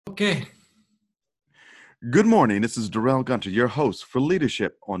Okay. Good morning. This is Darrell Gunter, your host for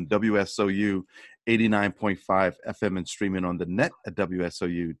Leadership on WSOU 89.5 FM and streaming on the net at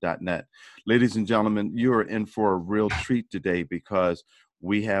WSOU.net. Ladies and gentlemen, you are in for a real treat today because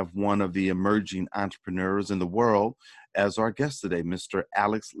we have one of the emerging entrepreneurs in the world as our guest today, Mr.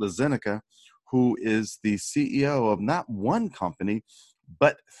 Alex Lazinica, who is the CEO of not one company,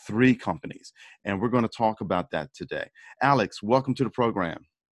 but 3 companies. And we're going to talk about that today. Alex, welcome to the program.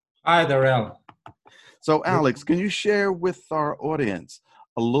 Hi, Darrell. So, Alex, can you share with our audience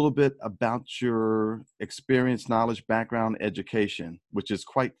a little bit about your experience, knowledge, background, education, which is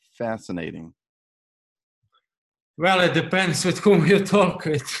quite fascinating? Well, it depends with whom you talk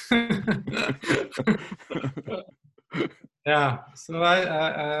with. Yeah, so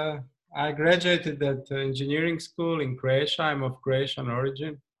I graduated at engineering school in Croatia. I'm of Croatian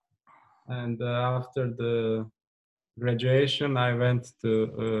origin. And after the graduation, I went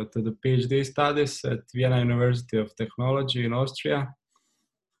to the PhD studies at Vienna University of Technology in Austria.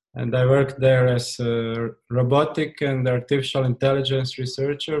 And I worked there as a robotic and artificial intelligence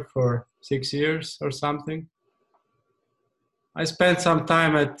researcher for 6 years or something. I spent some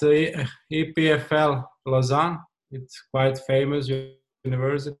time at EPFL Lausanne. It's quite famous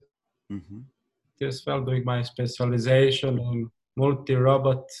university as well, doing my specialization in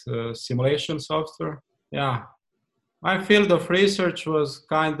multi-robot simulation software. Yeah, my field of research was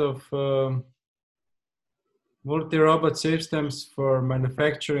kind of multi-robot systems for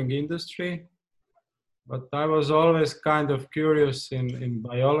manufacturing industry. But I was always kind of curious in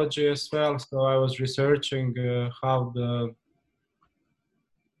biology as well. So I was researching how the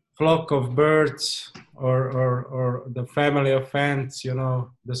flock of birds or the family of ants,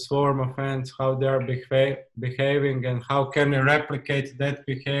 the swarm of ants, how they are behaving and how can we replicate that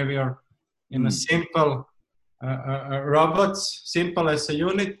behavior in a simple robots, simple as a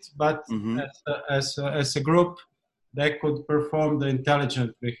unit, but as a group, they could perform the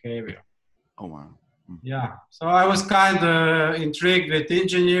intelligent behavior. Oh, wow. Yeah, so I was kind of intrigued with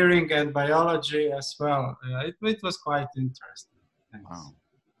engineering and biology as well. It was quite interesting. Thanks. Wow.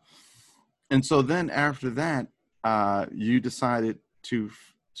 And so then after that, you decided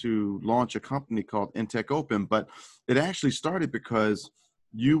to launch a company called Intech Open, but it actually started because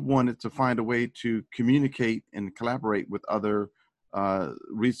you wanted to find a way to communicate and collaborate with other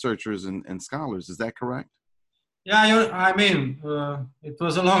researchers and scholars. Is that correct? Yeah, it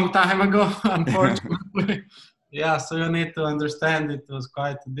was a long time ago, unfortunately. Yeah, so you need to understand it was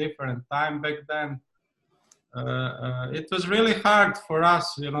quite a different time back then. It was really hard for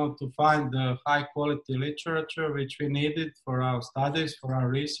us, to find the high quality literature which we needed for our studies, for our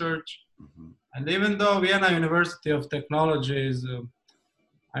research. And even though Vienna University of Technology is,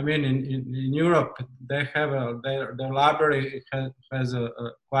 in Europe, they have their library has a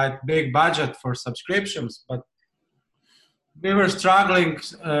quite big budget for subscriptions, but we were struggling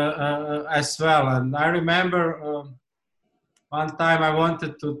as well. And I remember one time I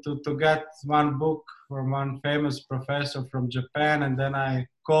wanted to get one book from one famous professor from Japan, and then I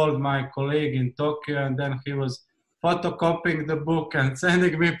called my colleague in Tokyo, and then he was photocopying the book and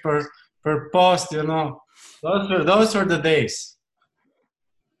sending me per post, Those were the days.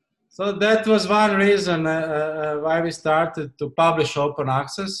 So that was one reason why we started to publish open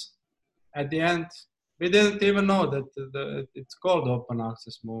access. At the end, we didn't even know that it's called open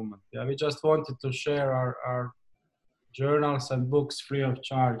access movement. Yeah, we just wanted to share our journals and books free of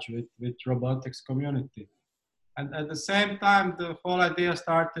charge with robotics community. And at the same time, the whole idea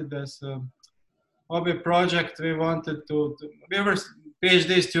started as a hobby project. We wanted we were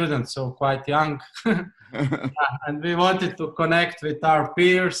PhD students, so quite young. And we wanted to connect with our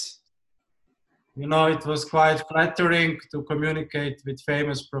peers. It was quite flattering to communicate with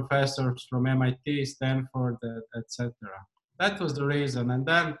famous professors from MIT, Stanford, etc. That was the reason. And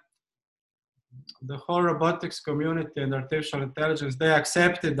then the whole robotics community and artificial intelligence, they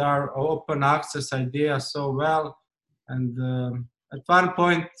accepted our open access idea so well. And at one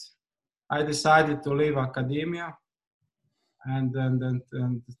point, I decided to leave academia and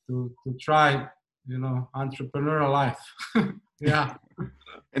to try, entrepreneurial life. Yeah.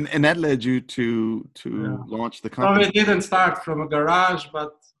 And that led you to launch the company. So we didn't start from a garage,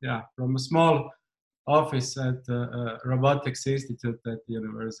 but yeah, from a small office at Robotics Institute at the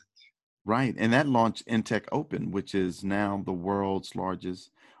university. Right. And that launched Intech Open, which is now the world's largest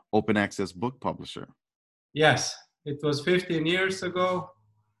open access book publisher. Yes, it was 15 years ago.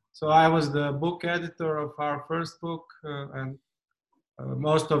 So I was the book editor of our first book, and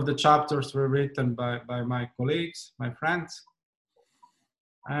most of the chapters were written by my colleagues, my friends.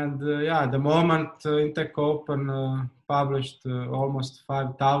 And yeah, at the moment, Intech Open published almost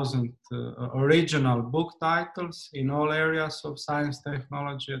 5,000 original book titles in all areas of science,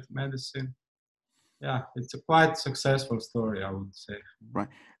 technology, and medicine. Yeah, it's a quite successful story, I would say. Right.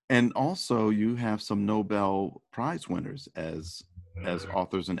 And also you have some Nobel Prize winners as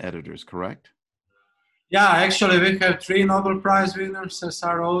authors and editors, correct? Yeah, actually, we have 3 Nobel Prize winners as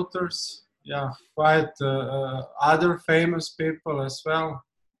our authors. Yeah, quite other famous people as well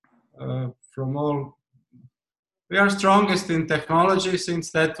from all. We are strongest in technology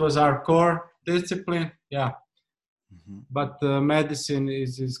since that was our core discipline. Yeah, Mhm. but medicine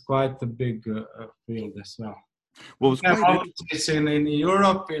is quite a big field as well. Well, We it's have quite interesting. offices in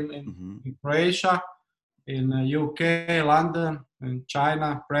Europe, Mhm. in Croatia, in UK, London, in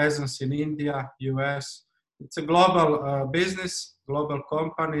China, presence in India, US. It's a global business, global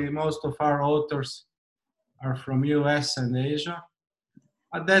company. Most of our authors are from US and Asia.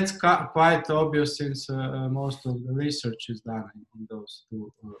 That's quite obvious since most of the research is done in those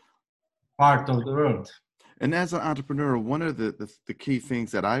two part of the world. And as an entrepreneur, one of the key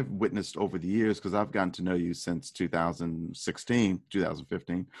things that I've witnessed over the years, because I've gotten to know you since 2016,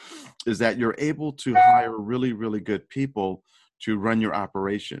 2015, is that you're able to hire really, really good people to run your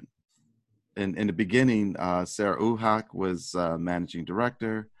operation. In the beginning, Sarah Uhak was managing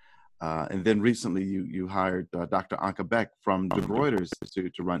director. And then recently you hired Dr. Anka Beck from De Reuters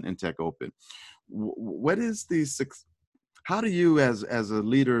to run Intech Open. What is the, how do you as a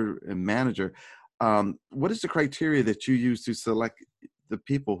leader and manager, what is the criteria that you use to select the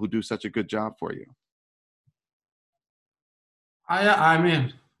people who do such a good job for you? I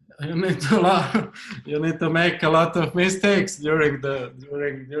mean, you need to you need to make a lot of mistakes during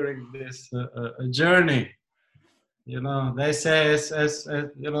this journey. You know, they say as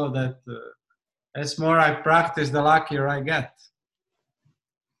you know that as more I practice, the luckier I get.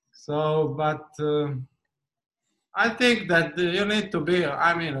 So, but I think that you need to be.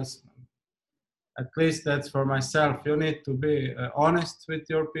 I mean, at least that's for myself. You need to be honest with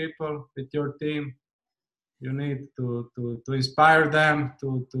your people, with your team. You need to inspire them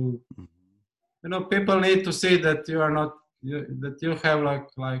to you know, people need to see that you are not that you have like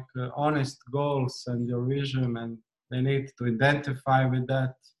honest goals and your vision, and they need to identify with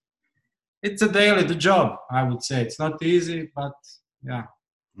that. It's a daily job, I would say. It's not easy, but yeah.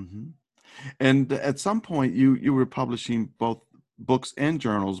 Mm-hmm. And at some point, you were publishing both books and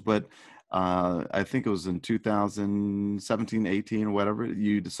journals, but I think it was in 2017, 18, or whatever,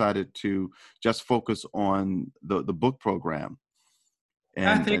 you decided to just focus on the book program. I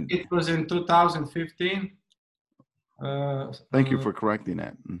And think it was in 2015. thank you for correcting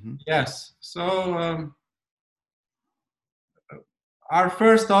that. Mm-hmm. Yes. So our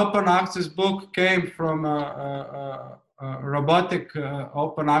first open access book came from a robotic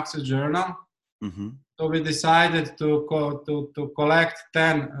open access journal. Mm-hmm. So we decided to collect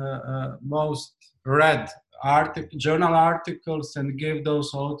 10 most read journal articles and give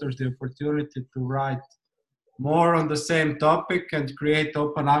those authors the opportunity to write more on the same topic and create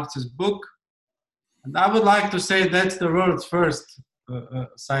open access book. And I would like to say that's the world's first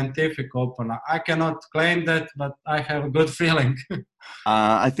scientific open. I cannot claim that, but I have a good feeling.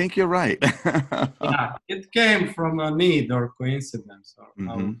 I think you're right. Yeah, it came from a need or coincidence, or I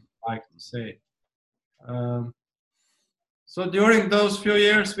Mm-hmm. would like to say. Um, So during those few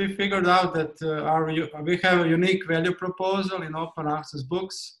years, we figured out that we have a unique value proposal in open access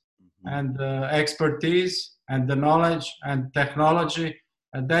books, Mm-hmm. and expertise and the knowledge and technology.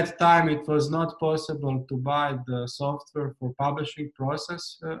 At that time, it was not possible to buy the software for publishing process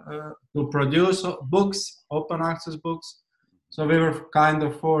to produce books, open access books. So we were kind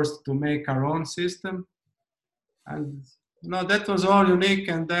of forced to make our own system. And you know, that was all unique,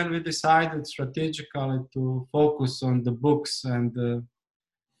 and then we decided strategically to focus on the books, and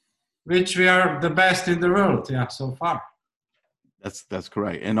which we are the best in the world, yeah, so far. That's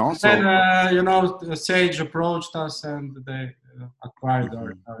correct. And And then also, you know, Sage approached us and they acquired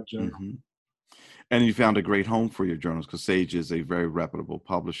mm-hmm. our journal. Mm-hmm. And you found a great home for your journals because Sage is a very reputable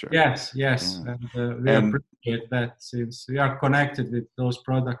publisher. Yes, Yeah. and we And appreciate that since we are connected with those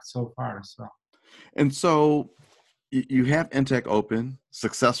products so far as well. and so you have Intech Open,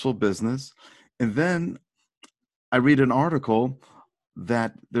 successful business, and then I read an article that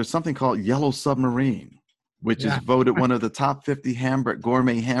there's something called Yellow Submarine, which is Yeah. voted one of the top 50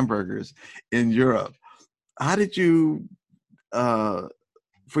 gourmet hamburgers in Europe. How did you,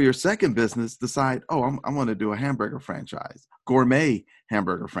 for your second business, decide, oh, I'm going to do a hamburger franchise, gourmet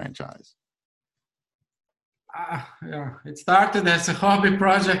hamburger franchise? Yeah, it started as a hobby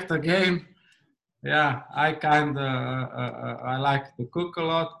project again. Yeah, I like to cook a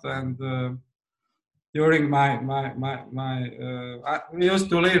lot, and during we used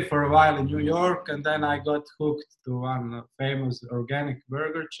to live for a while in New York, and then I got hooked to one famous organic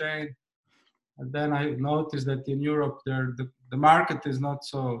burger chain. And then I noticed that in Europe, the market is not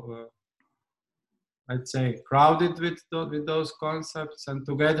so, let's say, crowded with those concepts. And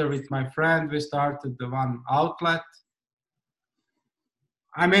together with my friend, we started the one outlet.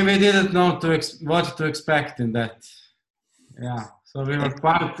 I mean, we didn't know what to expect in that. Yeah, so we were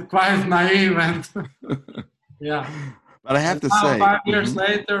quite naive, and yeah. But I have And to now, say, 5 years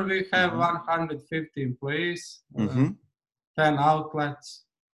later, we have 150 employees, 10 outlets.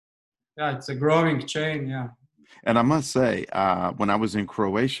 Yeah, it's a growing chain. Yeah. and I must say, when I was in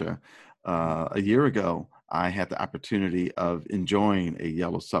Croatia a year ago, I had the opportunity of enjoying a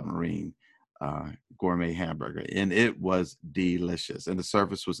Yellow Submarine gourmet hamburger, and it was delicious, and the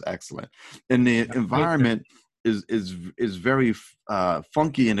service was excellent, and the environment is very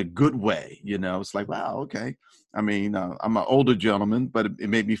funky in a good way. You know, it's like, wow, okay. I mean, I'm an older gentleman, but it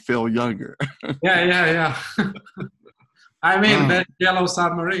made me feel younger. Yeah. I mean, Wow. that Yellow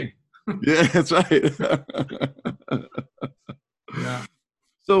Submarine. Yeah, that's right. Yeah.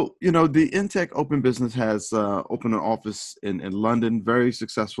 So, you know, the Intech Open Business has opened an office in London, very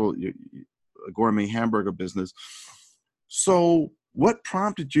successful gourmet hamburger business. So, what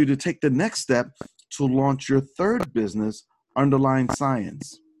prompted you to take the next step to launch your third business, Underline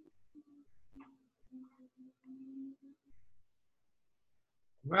Science?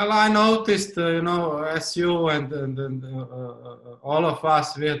 Well, I noticed, as you and all of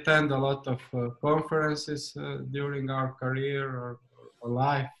us, we attend a lot of conferences during our career or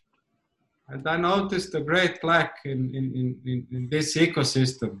life. And I noticed a great lack in this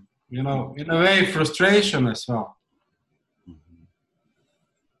ecosystem, in a way, frustration as well.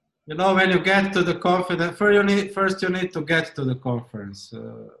 When you get to the conference, first you need to get to the conference.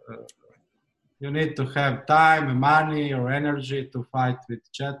 You need to have time, money, or energy to fight with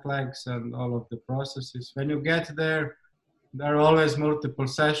jet lags and all of the processes. When you get there, there are always multiple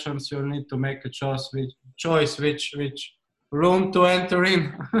sessions. You need to make a choice which room to enter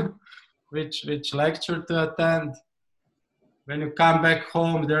in, which lecture to attend. When you come back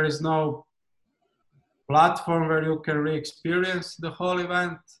home, there is no platform where you can re-experience the whole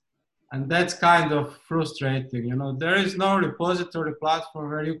event. And that's kind of frustrating. There is no repository platform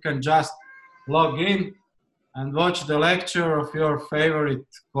where you can just log in and watch the lecture of your favorite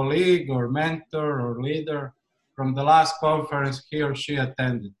colleague or mentor or leader from the last conference he or she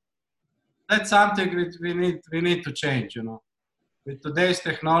attended. That's something which we need to change. With today's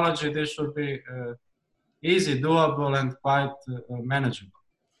technology, this should be easy, doable, and quite manageable.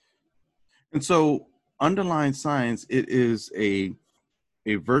 And so, Underline Science, it is a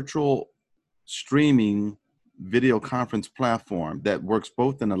virtual streaming video conference platform that works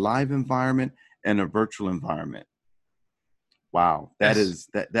both in a live environment and a virtual environment. Wow, that is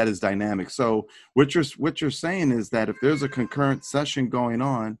dynamic. So what you're saying is that if there's a concurrent session going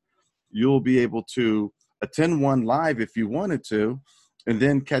on, you'll be able to attend one live if you wanted to, and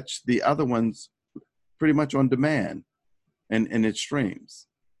then catch the other ones pretty much on demand, and it streams.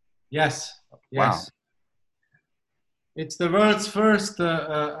 Yes. Wow. It's the world's first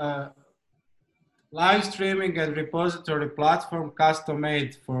live streaming and repository platform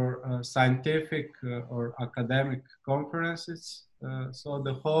custom-made for scientific or academic conferences. So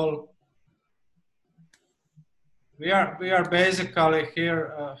the whole, we are basically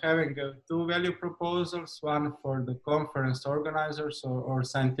here having two value proposals, one for the conference organizers or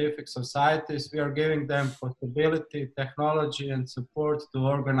scientific societies. We are giving them possibility, technology, and support to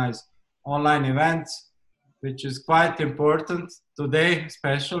organize online events, which is quite important today,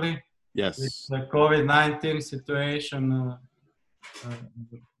 especially. Yes. With the COVID-19 situation,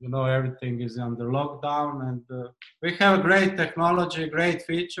 everything is under lockdown, and we have great technology, great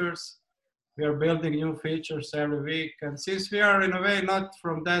features. We are building new features every week, and since we are in a way not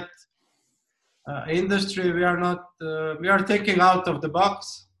from that industry, we are thinking out of the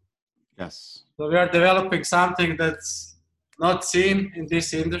box. Yes. So we are developing something that's not seen in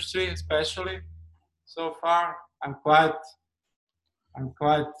this industry, especially so far. I'm quite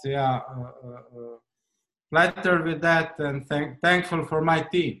flattered with that and thankful for my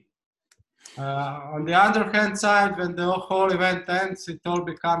team. On the other hand side, when the whole event ends, it all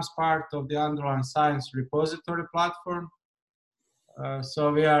becomes part of the Underline Science repository platform.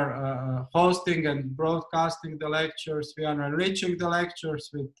 So we are hosting and broadcasting the lectures. We are enriching the lectures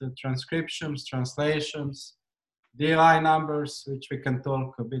with transcriptions, translations, DI numbers, which we can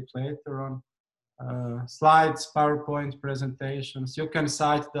talk a bit later on. slides, PowerPoint presentations. You can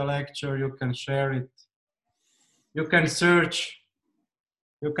cite the lecture, you can share it, you can search,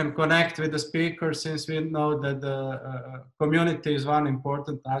 you can connect with the speaker, since we know that the community is one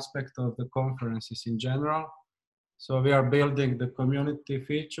important aspect of the conferences in general. So we are building the community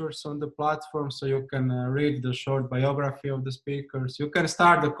features on the platform, so you can read the short biography of the speakers. You can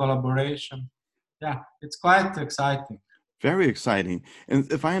start the collaboration. Yeah, it's quite exciting. Very exciting.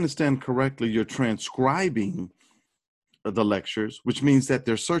 And if I understand correctly, you're transcribing the lectures, which means that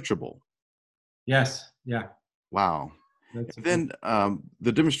they're searchable. Yes, yeah. Wow. That's And then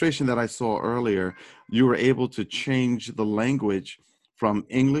the demonstration that I saw earlier, you were able to change the language from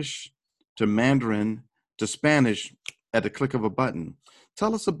English to Mandarin to Spanish at the click of a button.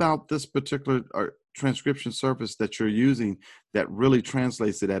 Tell us about this particular transcription service that you're using that really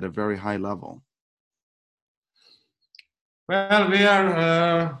translates it at a very high level. Well, we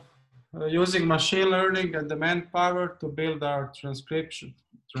are using machine learning and the manpower to build our transcriptions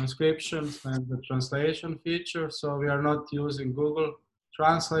and the translation feature. So we are not using Google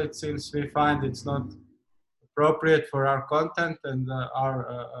Translate, since we find it's not appropriate for our content and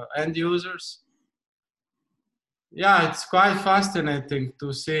our end users. Yeah, it's quite fascinating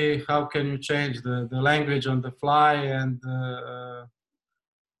to see how can you change the language on the fly. And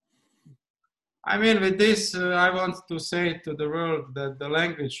I mean, with this, I want to say to the world that the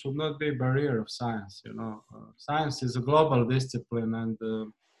language should not be a barrier of science. You know, science is a global discipline, and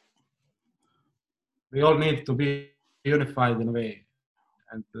we all need to be unified in a way.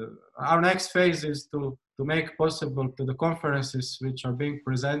 And our next phase is to make possible to the conferences which are being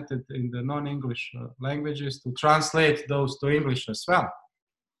presented in the non-English languages to translate those to English as well.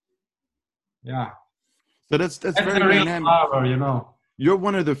 Yeah. So that's very dynamic. Power, you know. You're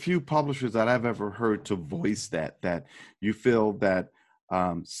one of the few publishers that I've ever heard to voice that you feel that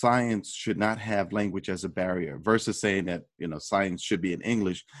science should not have language as a barrier, versus saying that, you know, science should be in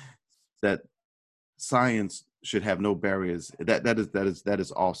English, that science should have no barriers. That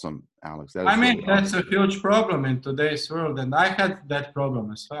is awesome, Alex. That is really that's awesome. a huge problem in today's world, and I had that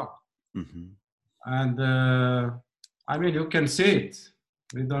problem as well. Mm-hmm. And I mean, you can see it.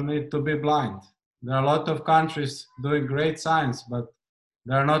 We don't need to be blind. There are a lot of countries doing great science, but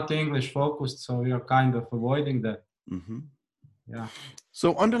they're not English focused, so we are kind of avoiding that. Mm-hmm. Yeah.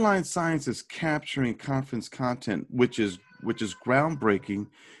 So Underline Science is capturing conference content, which is groundbreaking,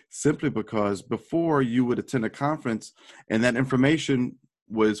 simply because before you would attend a conference and that information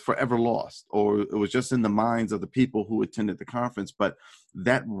was forever lost, or it was just in the minds of the people who attended the conference, but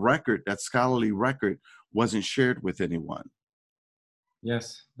that record, that scholarly record, wasn't shared with anyone.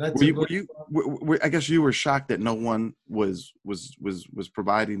 Yes, that's I guess you were shocked that no one was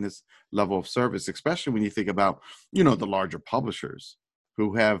providing this level of service, especially when you think about, you know, the larger publishers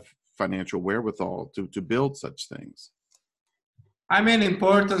who have financial wherewithal to build such things. I mean,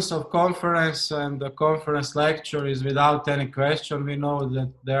 importance of conference and the conference lecture is without any question. We know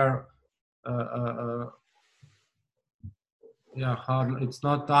that they're it's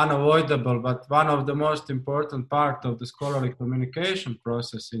not unavoidable, but one of the most important part of the scholarly communication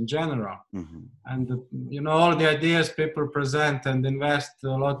process in general. Mm-hmm. And you know, all the ideas people present and invest a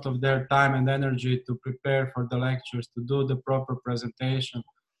lot of their time and energy to prepare for the lectures, to do the proper presentation,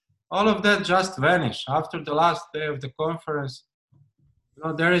 all of that just vanish after the last day of the conference. You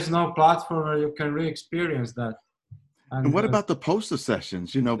know, there is no platform where you can re-experience that. And what about the poster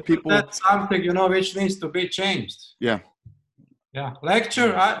sessions? You know, people. That's something, you know, which needs to be changed. Yeah. Yeah,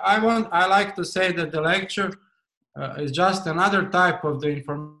 lecture. I like to say that the lecture is just another type of the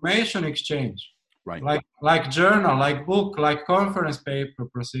information exchange. Right. Like journal, like book, like conference paper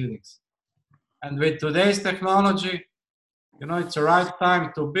proceedings. And with today's technology, you know, it's the right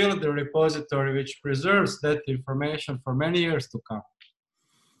time to build a repository which preserves that information for many years to come.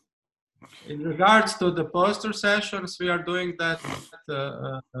 In regards to the poster sessions, we are doing that,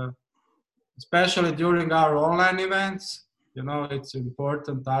 especially during our online events. You know, it's an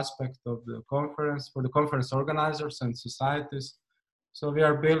important aspect of the conference for the conference organizers and societies. So we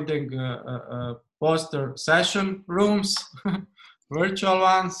are building poster session rooms, virtual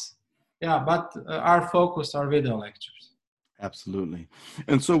ones. Yeah, but our focus are video lectures. Absolutely.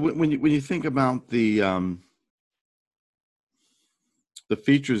 And so when you think about the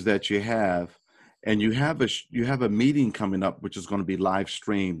features that you have, and you have a meeting coming up, which is going to be live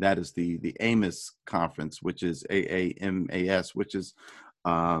streamed. That is the AMAS conference, which is AAMAS, which is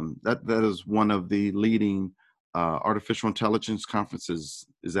that is one of the leading artificial intelligence conferences.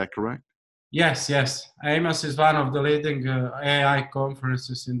 Is that correct? Yes. AMAS is one of the leading AI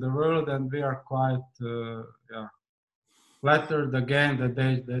conferences in the world, and we are quite flattered again that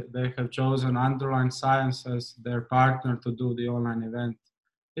they have chosen Underline Science as their partner to do the online event.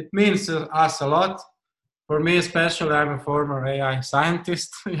 It means us a lot. For me, especially, I'm a former AI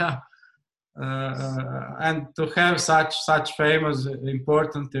scientist. Yeah, and to have such famous,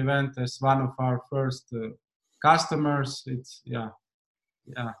 important event as one of our first customers, it's yeah.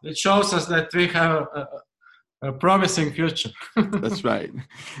 It shows us that we have a promising future. That's right.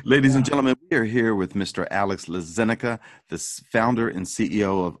 Ladies and Yeah. gentlemen, we are here with Mr. Alex Lazinica, the founder and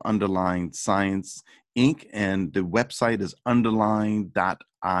CEO of Underline Science, Inc., and the website is underline.io.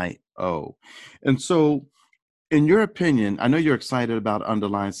 And so, in your opinion, I know you're excited about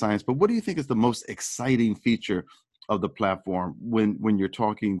Underline Science, but what do you think is the most exciting feature of the platform when you're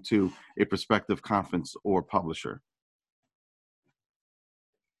talking to a prospective conference or publisher?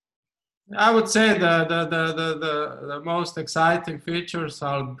 I would say the most exciting features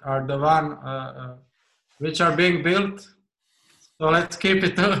are the one which are being built. So let's keep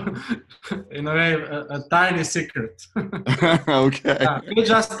it in a way a tiny secret. Okay. We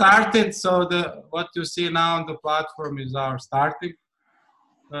just started, so what you see now on the platform is our starting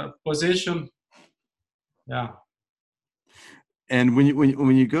position. Yeah. And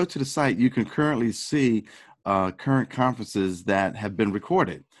when you go to the site, you can currently see current conferences that have been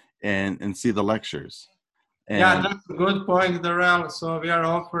recorded and see the lectures. Yeah, And that's a good point, Darrell. So we are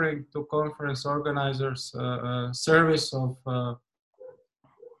offering to conference organizers a service of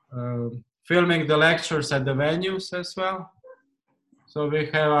filming the lectures at the venues as well. So we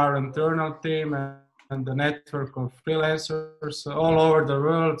have our internal team and the network of freelancers all over the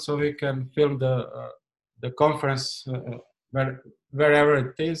world, so we can film the conference wherever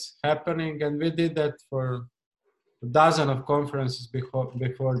it is happening. And we did that for a dozen of conferences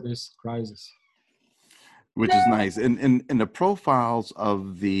before this crisis. which is nice. And in the profiles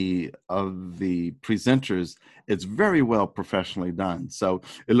of the presenters, it's very well professionally done. So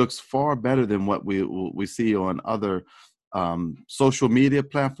it looks far better than what we see on other social media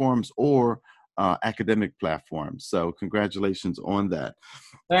platforms or academic platforms. So congratulations on that.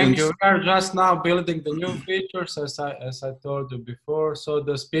 Thank you. We are just now building the new features, as I told you before. So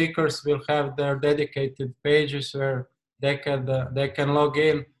the speakers will have their dedicated pages where they can log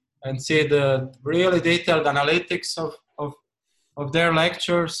in and see the really detailed analytics of their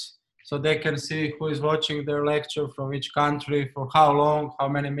lectures. So they can see who is watching their lecture from which country, for how long, how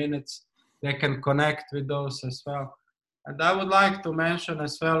many minutes. They can connect with those as well. And I would like to mention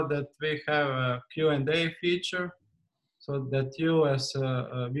as well that we have a Q&A feature, so that you as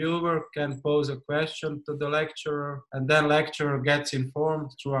a viewer can pose a question to the lecturer, and then lecturer gets informed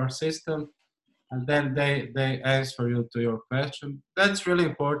through our system, and then they answer you to your question. That's really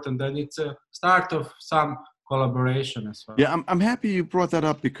important, and it's a start of some collaboration as well. Yeah, I'm happy you brought that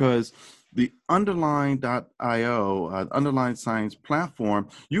up because the underline.io, Underline Science platform,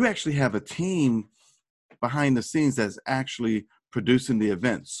 you actually have a team behind the scenes that's actually producing the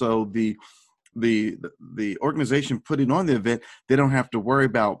event. So the organization putting on the event, they don't have to worry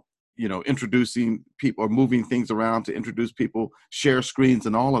about introducing people or moving things around to introduce people, share screens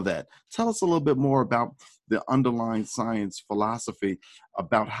and all of that. Tell us a little bit more about the Underline Science philosophy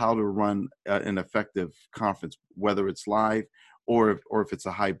about how to run an effective conference, whether it's live or if it's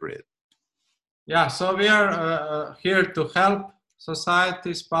a hybrid. Yeah, so we are here to help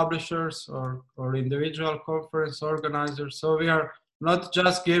societies, publishers, or individual conference organizers. So we are not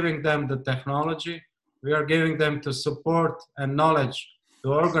just giving them the technology, we are giving them the support and knowledge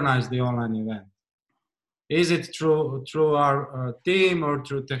to organize the online event. Is it through our team, or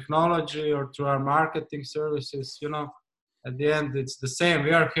through technology, or through our marketing services? At the end, it's the same.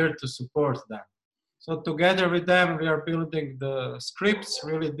 We are here to support them. So together with them, we are building the scripts,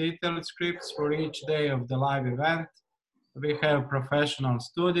 really detailed scripts for each day of the live event. We have a professional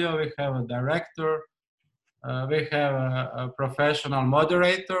studio, we have a director, we have a professional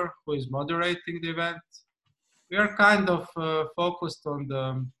moderator who is moderating the event. We are kind of focused on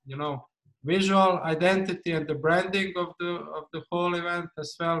the, visual identity and the branding of the whole event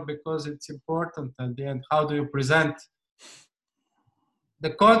as well, because it's important at the end. How do you present?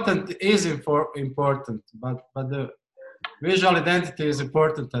 The content is important, but the visual identity is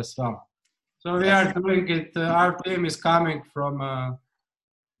important as well. So we are doing it. Our team is coming from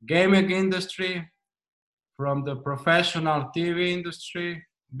gaming industry, from the professional TV industry,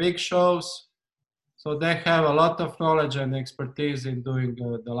 big shows. So they have a lot of knowledge and expertise in doing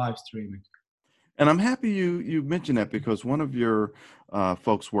the live streaming. And I'm happy you mentioned that because one of your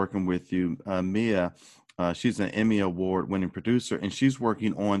folks working with you, Mia, she's an Emmy Award-winning producer, and she's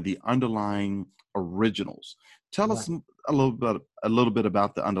working on the Underline Originals. Tell us a little bit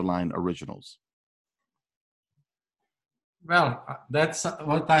about the Underline Originals. Well, that's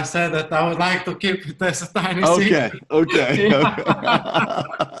what I said, that I would like to keep it as a tiny secret. Okay, okay, Yeah.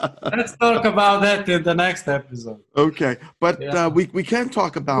 Let's talk about that in the next episode. okay. But Yeah. we can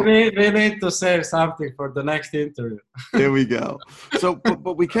talk We about. need, we need to save something for the next interview. There we go. So,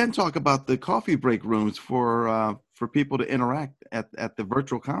 but we can talk about the coffee break rooms for people to interact at the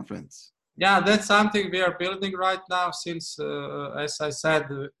virtual conference. Yeah, that's something we are building right now since, as I said,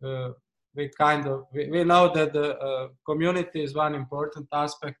 we know that the community is one important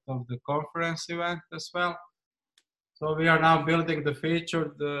aspect of the conference event as well. So we are now building the feature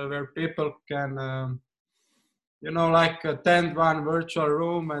where people can, like attend one virtual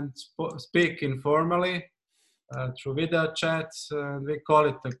room and speak informally through video chats. We call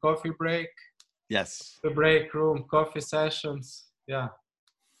it the coffee break, Yes. the break room, coffee sessions. Yeah,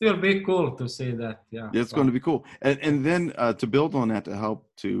 it will be cool to see that. Yeah, It's going wow. to be cool. And then to build on that, to help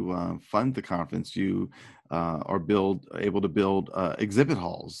to fund the conference, you are able to build exhibit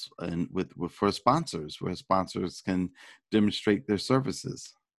halls and with for sponsors, where sponsors can demonstrate their services.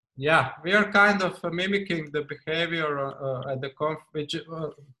 Yeah, we are kind of mimicking the behavior at the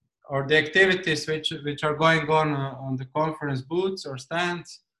or the activities which are going on the conference booths or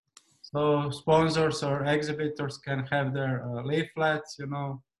stands. So sponsors or exhibitors can have their leaflets.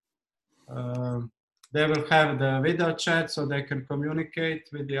 They will have the video chat so they can communicate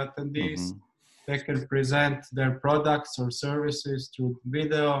with the attendees. Hmm. They can present their products or services through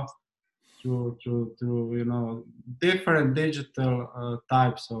video, through different digital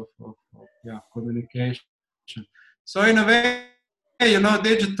types of communication. So in a way,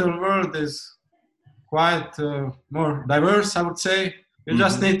 digital world is quite more diverse, I would say. You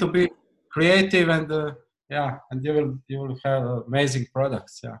just Hmm. need to be creative and and you will have amazing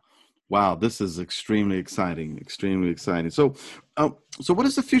products. Yeah. Wow, this is extremely exciting, extremely exciting. So what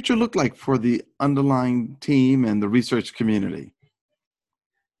does the future look like for the underlying team and the research community?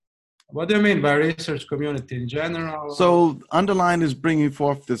 What do you mean by research community in general? So Underline is bringing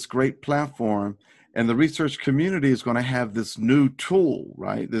forth this great platform, and the research community is going to have this new tool,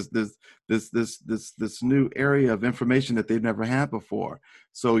 right? This new area of information that they've never had before.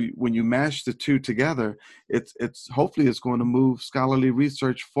 So when you mash the two together, it's hopefully it's going to move scholarly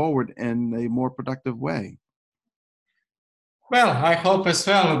research forward in a more productive way. Well, I hope as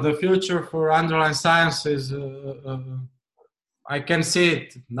well. The future for underline science is. I can see it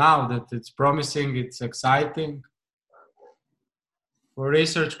now that it's promising. It's exciting for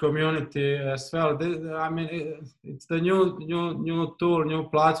research community as well. I mean, it's the new tool, new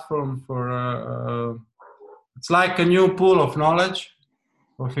platform for. It's like a new pool of knowledge,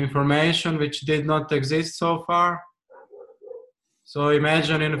 of information which did not exist so far. So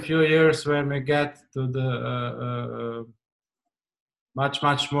imagine in a few years when we get to the much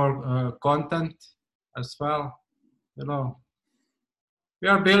more content as well. You know, we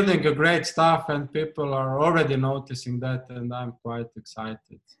are building a great stuff, and people are already noticing that, and I'm quite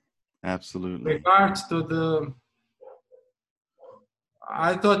excited. Absolutely. Regards to the,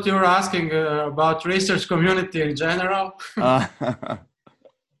 I thought you were asking about research community in general. Uh,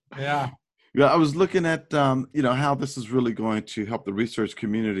 Yeah. Yeah, I was looking at how this is really going to help the research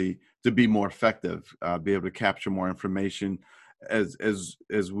community to be more effective, be able to capture more information. As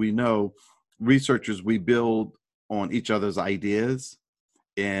we know, researchers, we build on each other's ideas,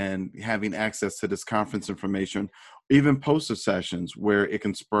 and having access to this conference information, even poster sessions where it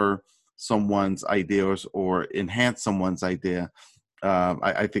can spur someone's ideas or enhance someone's idea.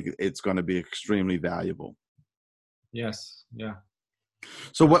 I think it's going to be extremely valuable. Yes. Yeah.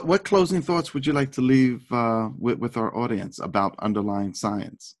 So what closing thoughts would you like to leave with our audience about underlying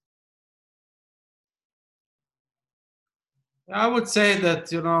science? I would say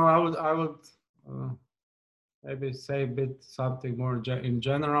that I would uh, maybe say a bit something more in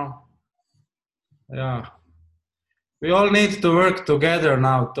general. Yeah, we all need to work together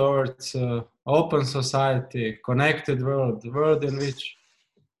now towards open society, connected world in which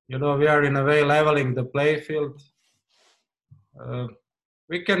we are in a way leveling the play field. Uh,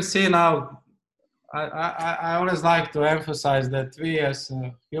 we can see now. I always like to emphasize that we as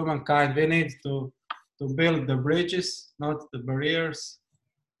humankind we need to build the bridges, not the barriers.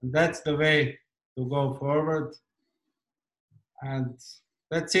 And that's the way to go forward. And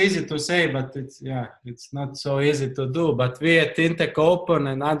that's easy to say, but it's not so easy to do. But we at Intech Open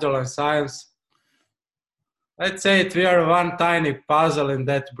and Underline Science, let's say we are one tiny puzzle in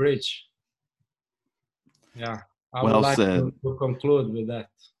that bridge. Yeah, I would Well like said. to conclude with that.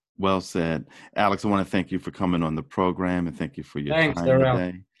 Well said. Alex, I want to thank you for coming on the program and thank you for your Thanks, time Darrell.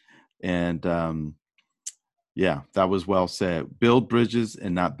 today. And yeah, that was well said. Build bridges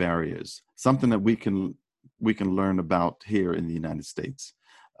and not barriers. Something that we can we can learn about here in the United States.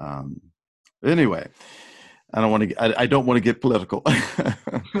 Anyway, I don't want to get political.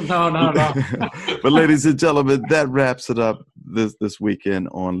 No. But ladies and gentlemen, that wraps it up this weekend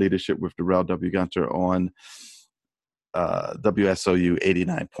on Leadership with Darrell W. Gunter on WSOU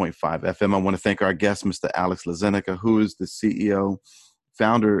 89.5 FM. I want to thank our guest, Mr. Alex Lazinica, who is the CEO,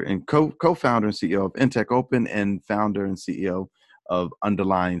 founder and co-founder and CEO of Intech Open, and founder and CEO of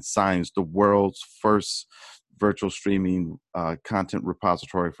Underline Science, the world's first virtual streaming content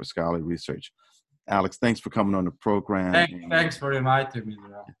repository for scholarly research. Alex, thanks for coming on the program. Thanks for inviting me.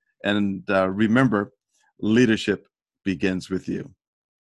 And remember, leadership begins with you.